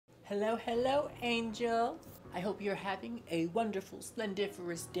Hello, hello, angels. I hope you're having a wonderful,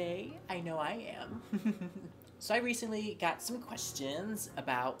 splendiferous day. I know I am. So I recently got some questions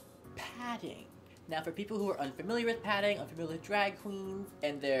about padding. Now, for people who are unfamiliar with padding, unfamiliar with drag queens,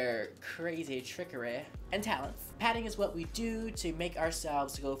 and their crazy trickery and talents, padding is what we do to make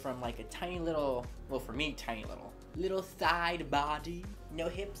ourselves go from like a tiny little, well for me, tiny little thighed body, no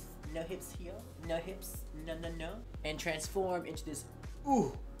hips here, no hips, no, and transform into this,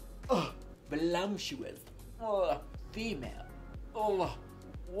 voluptuous, female,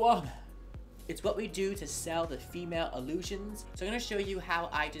 woman. It's what we do to sell the female illusions. So I'm gonna show you how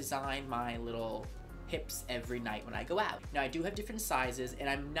I design my little hips every night when I go out. Now I do have different sizes, and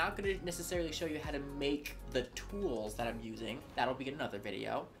I'm not gonna necessarily show you how to make the tools that I'm using. That'll be another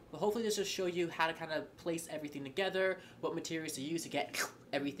video. But hopefully this will show you how to kind of place everything together, what materials to use to get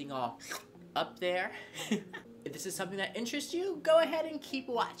everything all up there. If this is something that interests you, go ahead and keep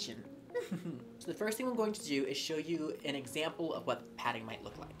watching. So the first thing I'm going to do is show you an example of what padding might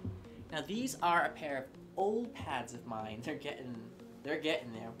look like. Now these are a pair of old pads of mine. They're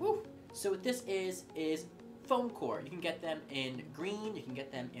getting there. Woo! So what this is foam core. You can get them in green, you can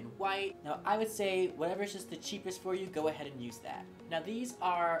get them in white. Now I would say whatever's just the cheapest for you, go ahead and use that. Now these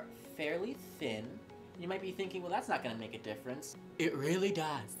are fairly thin. You might be thinking, well, that's not gonna make a difference. It really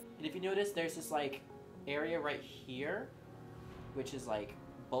does. And if you notice, there's this like area right here, which is like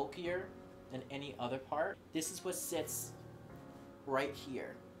bulkier than any other part. This is what sits right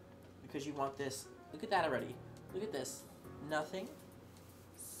here, because you want this. Look at that already. Look at this. Nothing.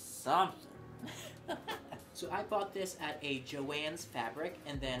 Something. So I bought this at a Joann's Fabric,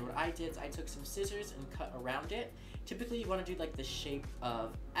 and then what I did is I took some scissors and cut around it. Typically you want to do like the shape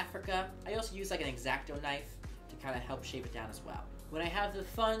of Africa. I also use like an X-Acto knife to kind of help shape it down as well. When I have the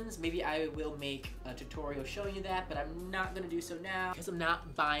funds, maybe I will make a tutorial showing you that, but I'm not gonna do so now because I'm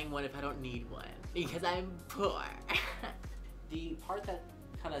not buying one if I don't need one, because I'm poor. The part that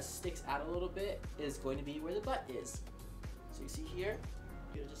kind of sticks out a little bit is going to be where the butt is. So you see here,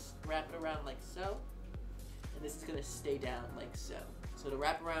 you'll just wrap it around like so, and this is gonna stay down like so. So to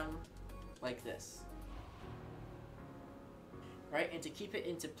wrap around like this. Right, and to keep it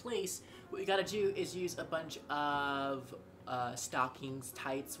into place, what you gotta do is use a bunch of stockings,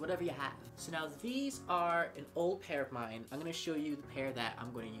 tights, whatever you have. So now these are an old pair of mine. I'm gonna show you the pair that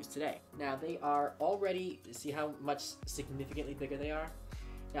I'm gonna use today. Now they are already, see how much significantly bigger they are?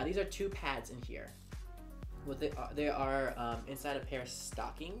 Now these are two pads in here. What they are inside a pair of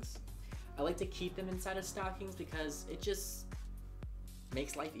stockings. I like to keep them inside of stockings because it just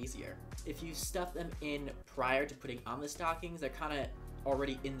makes life easier. If you stuff them in prior to putting on the stockings, they're kind of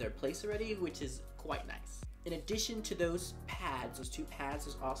already in their place already, which is quite nice. In addition to those pads, those two pads,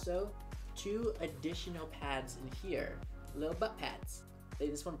 there's also two additional pads in here, little butt pads.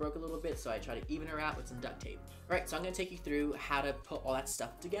 This one broke a little bit, so I try to even her out with some duct tape. All right, so I'm gonna take you through how to put all that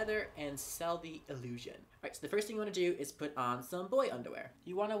stuff together and sell the illusion. All right, so the first thing you wanna do is put on some boy underwear.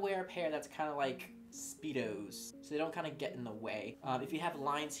 You wanna wear a pair that's kind of like Speedos, so they don't kind of get in the way. If you have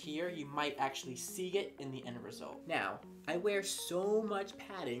lines here, you might actually see it in the end result. Now, I wear so much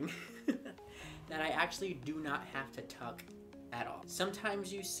padding that I actually do not have to tuck at all.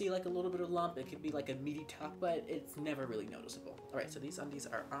 Sometimes you see like a little bit of lump, it could be like a meaty tuck, but it's never really noticeable. All right, so these undies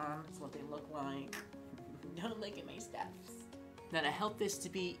are on. That's what they look like. Don't look at my steps. Now to help this to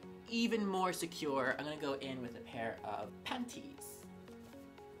be even more secure, I'm gonna go in with a pair of panties.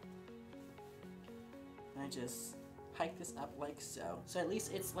 I just hike this up like so. So at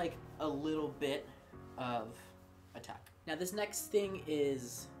least it's like a little bit of a tuck. Now this next thing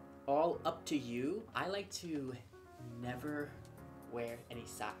is all up to you. I like to never wear any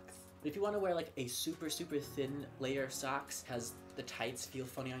socks. But if you want to wear like a super thin layer of socks, has the tights feel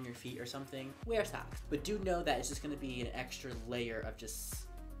funny on your feet or something, wear socks. But do know that it's just going to be an extra layer of just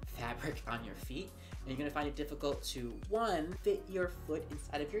fabric on your feet, and you're going to find it difficult to, one, fit your foot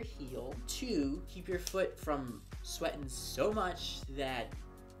inside of your heel, two, keep your foot from sweating so much that,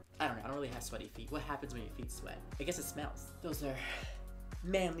 I don't know, I don't really have sweaty feet. What happens when your feet sweat? I guess it smells. Those are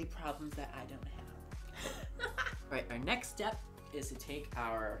manly problems that I don't have. All right, our next step is to take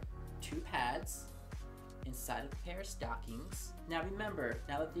our two pads inside of a pair of stockings. Now remember,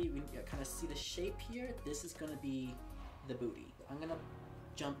 now that we kind of see the shape here, this is gonna be the booty. I'm gonna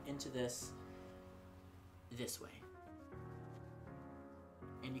jump into this way.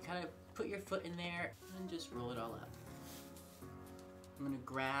 And you kind of put your foot in there and just roll it all up. I'm gonna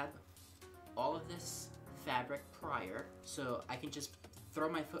grab all of this fabric prior so I can just throw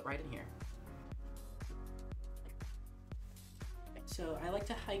my foot right in here. So I like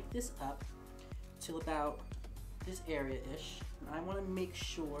to hike this up till about this area-ish. I want to make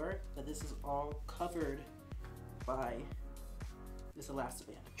sure that this is all covered by this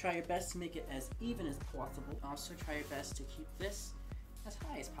elastiband. Try your best to make it as even as possible. Also try your best to keep this as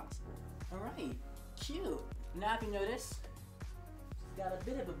high as possible. All right, cute. Now if you notice, she's got a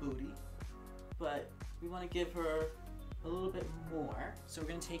bit of a booty, but we want to give her a little bit more. So we're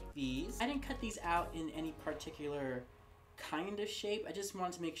gonna take these. I didn't cut these out in any particular kind of shape. I just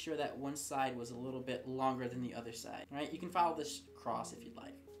wanted to make sure that one side was a little bit longer than the other side. All right, you can follow this cross if you'd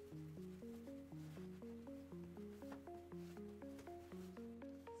like.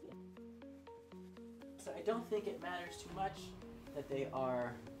 So I don't think it matters too much that they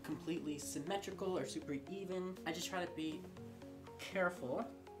are completely symmetrical or super even. I just try to be careful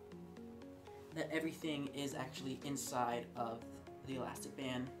that everything is actually inside of the elastic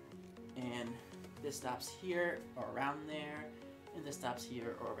band, and this stops here or around there, and this stops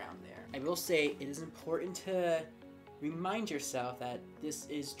here or around there. I will say it is important to remind yourself that this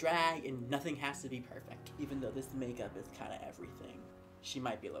is drag and nothing has to be perfect, even though this makeup is kind of everything. She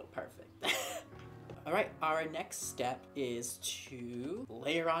might be a little perfect. All right, our next step is to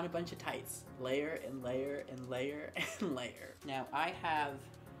layer on a bunch of tights. Layer and layer and layer and layer. Now I have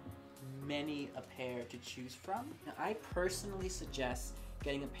many a pair to choose from. Now, I personally suggest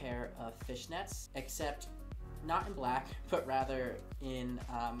getting a pair of fishnets, except not in black, but rather in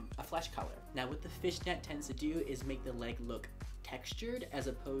a flesh color. Now what the fishnet tends to do is make the leg look textured as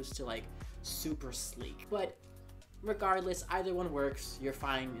opposed to like super sleek. But regardless, either one works, you're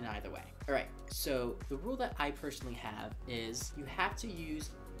fine in either way. All right, so the rule that I personally have is you have to use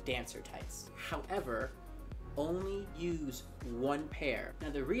dancer tights. However, only use one pair.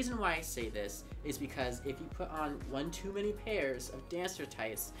 Now the reason why I say this is because if you put on one too many pairs of dancer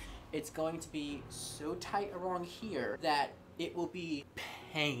tights, it's going to be so tight along here that it will be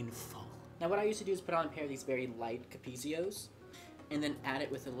painful. Now what I used to do is put on a pair of these very light capezios and then add it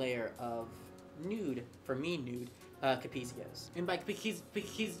with a layer of nude, for me nude, capezios. And by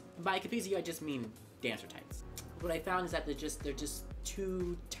capezio I just mean dancer tights. What I found is that they're just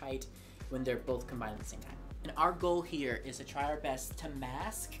too tight when they're both combined at the same time. And our goal here is to try our best to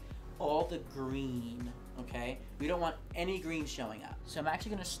mask all the green, okay? We don't want any green showing up. So I'm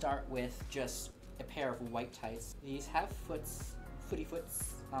actually gonna start with just a pair of white tights. These have footy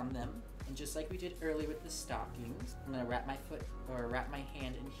foots on them. And just like we did earlier with the stockings, I'm gonna wrap my foot, or wrap my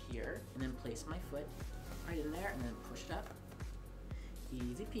hand in here, and then place my foot right in there, and then push it up.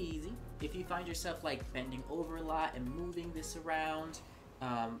 Easy peasy. If you find yourself like bending over a lot and moving this around,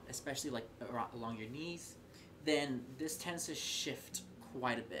 especially like along your knees, then this tends to shift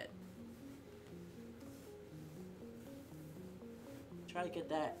quite a bit. Try to get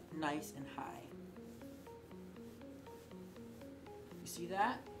that nice and high. You see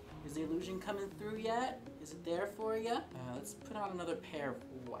that? Is the illusion coming through yet? Is it there for you? Let's put on another pair of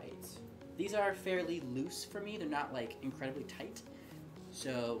whites. These are fairly loose for me. They're not like incredibly tight.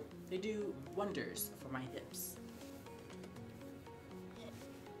 So they do wonders for my hips.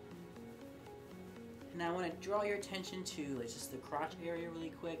 Now I want to draw your attention to like just the crotch area really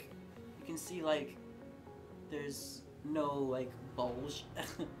quick. You can see like there's no like bulge,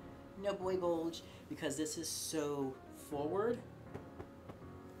 no boy bulge, because this is so forward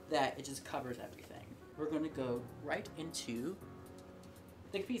that it just covers everything. We're going to go right into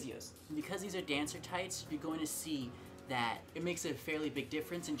the capezios. And because these are dancer tights, you're going to see that it makes a fairly big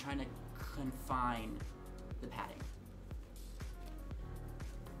difference in trying to confine the padding.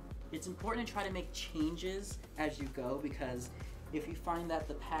 It's important to try to make changes as you go, because if you find that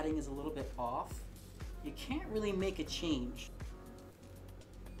the padding is a little bit off, you can't really make a change.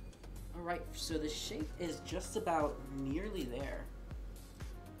 All right, so the shape is just about nearly there.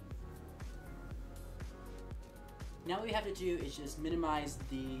 Now what we have to do is just minimize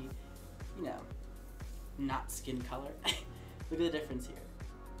the, you know, not skin color. Look at the difference here.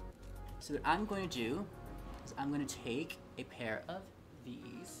 So what I'm going to do is I'm going to take a pair of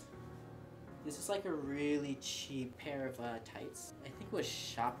these. This is like a really cheap pair of tights. I think it was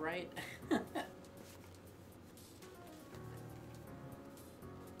ShopRite.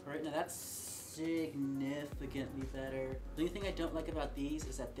 Alright, now that's significantly better. The only thing I don't like about these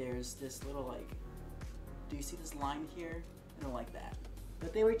is that there's this little like, do you see this line here? I don't like that.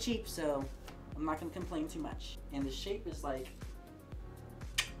 But they were cheap, so I'm not gonna complain too much. And the shape is like,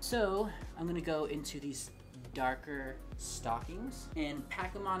 so I'm gonna go into these darker stockings and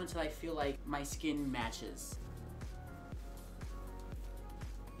pack them on until I feel like my skin matches.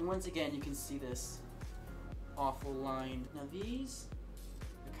 And once again, you can see this awful line. Now these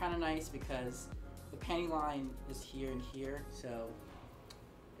are kind of nice because the panty line is here and here, so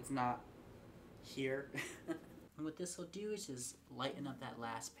it's not here. And what this will do is just lighten up that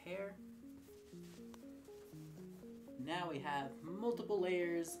last pair. Now we have multiple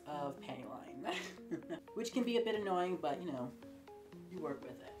layers of panty line, which can be a bit annoying, but you know, you work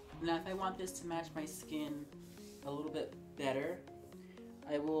with it. Now if I want this to match my skin a little bit better,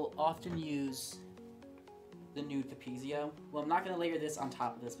 I will often use the Nude Capezio. Well, I'm not gonna layer this on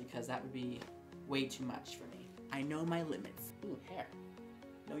top of this because that would be way too much for me. I know my limits. Ooh, hair.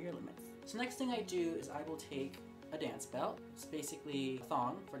 Know your limits. So next thing I do is I will take a dance belt. It's basically a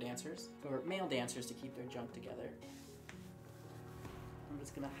thong for dancers, for male dancers to keep their junk together. I'm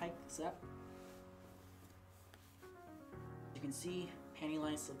just gonna hike this up. You can see panty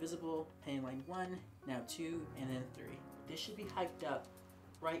line still visible, panty line 1, now 2, and then 3. This should be hiked up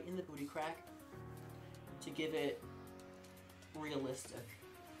right in the booty crack to give it realistic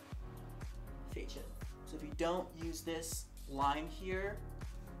feature. So if you don't use this line here,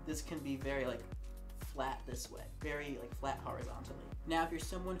 this can be very like flat this way, very like flat horizontally. Now if you're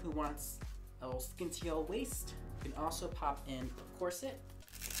someone who wants a little skintier waist, you can also pop in a corset.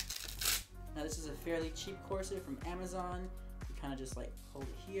 Now this is a fairly cheap corset from Amazon. You kind of just like hold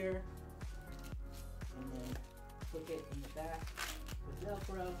it here and then hook it in the back with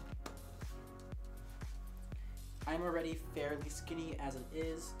Velcro. I'm already fairly skinny as it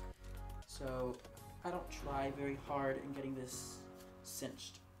is, so I don't try very hard in getting this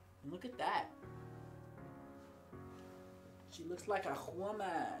cinched. And look at that. She looks like a woman.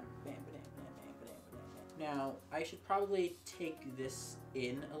 Bam, bam, bam, bam, bam, bam. Now, I should probably take this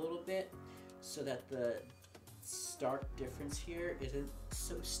in a little bit so that the stark difference here isn't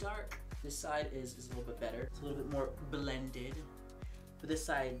so stark. This side is a little bit better. It's a little bit more blended. But this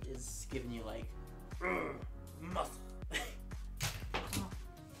side is giving you like, muscle.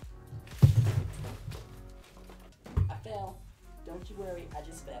 I fell. Don't you worry, I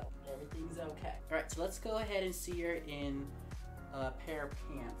just fell. Everything's okay. Alright, so let's go ahead and see her in a pair of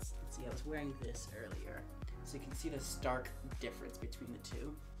pants. Let's see, I was wearing this earlier. So you can see the stark difference between the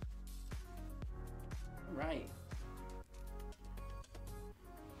two. Alright.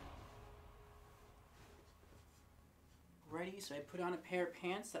 Ready, so I put on a pair of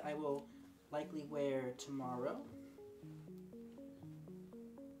pants that I will likely wear tomorrow.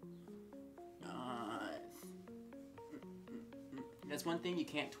 That's one thing you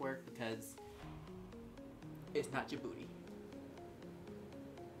can't twerk because it's not your booty.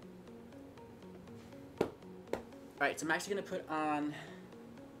 Alright, so I'm actually gonna put on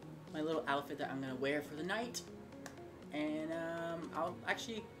my little outfit that I'm gonna wear for the night. And I'll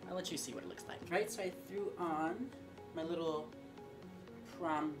let you see what it looks like. Right, so I threw on my little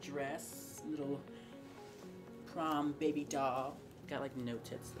prom dress, little prom baby doll. Got like no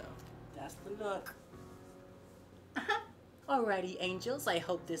tits though. That's the look. Alrighty, angels, I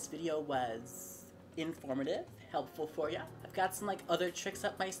hope this video was informative, helpful for you. I've got some like other tricks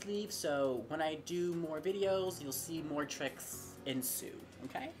up my sleeve, so when I do more videos, you'll see more tricks ensue,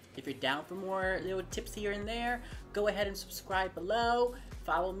 okay? If you're down for more little tips here and there, go ahead and subscribe below,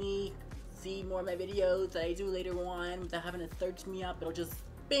 follow me, see more of my videos that I do later on without having to search me up. It'll just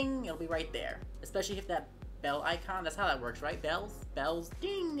bing, it'll be right there. Especially if that bell icon, that's how that works, right? Bells,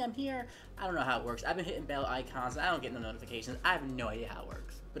 ding, I'm here. I don't know how it works. I've been hitting bell icons, I don't get no notifications. I have no idea how it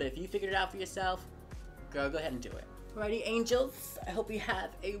works. But if you figured it out for yourself, girl, go ahead and do it. Alrighty, angels, I hope you have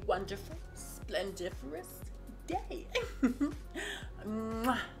a wonderful, splendiferous day.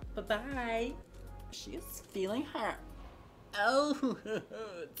 Bye-bye. She is feeling her. Oh,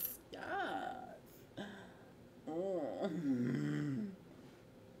 yes. Oh.